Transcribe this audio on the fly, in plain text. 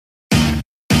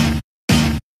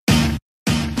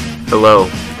Hello,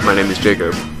 my name is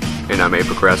Jacob, and I'm a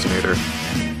procrastinator.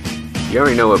 You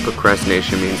already know what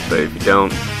procrastination means, but if you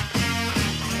don't,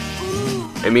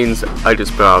 it means I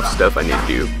just put off stuff I need to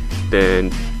do, then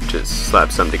just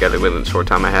slap something together within the short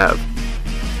time I have.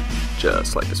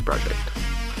 Just like this project.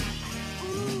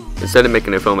 Instead of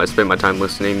making a film, I spend my time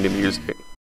listening to music,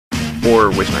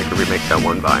 or wishing I could remake that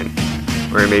one Vine,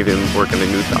 or maybe even work on the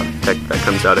new tech that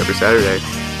comes out every Saturday.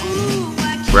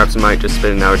 Perhaps I might just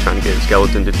spend an hour trying to get a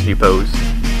skeleton to T-pose,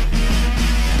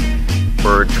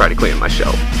 or try to clean up my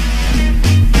shelf.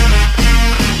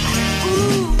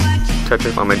 Touch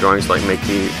up on my drawings like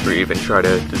Mickey, or even try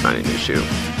to design a new shoe.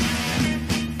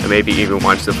 And maybe even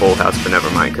watch the Full House, but never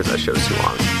mind because that show's too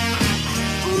long.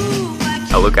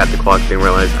 I look at the clock and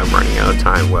realize I'm running out of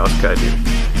time. What else could I do?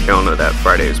 I all know that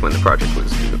Friday is when the project was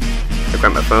due. I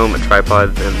grab my phone, my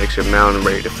tripod, then make sure I'm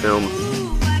ready to film,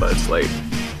 but it's late.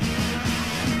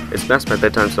 It's past my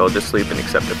bedtime, so I'll just sleep and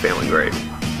accept a failing grade.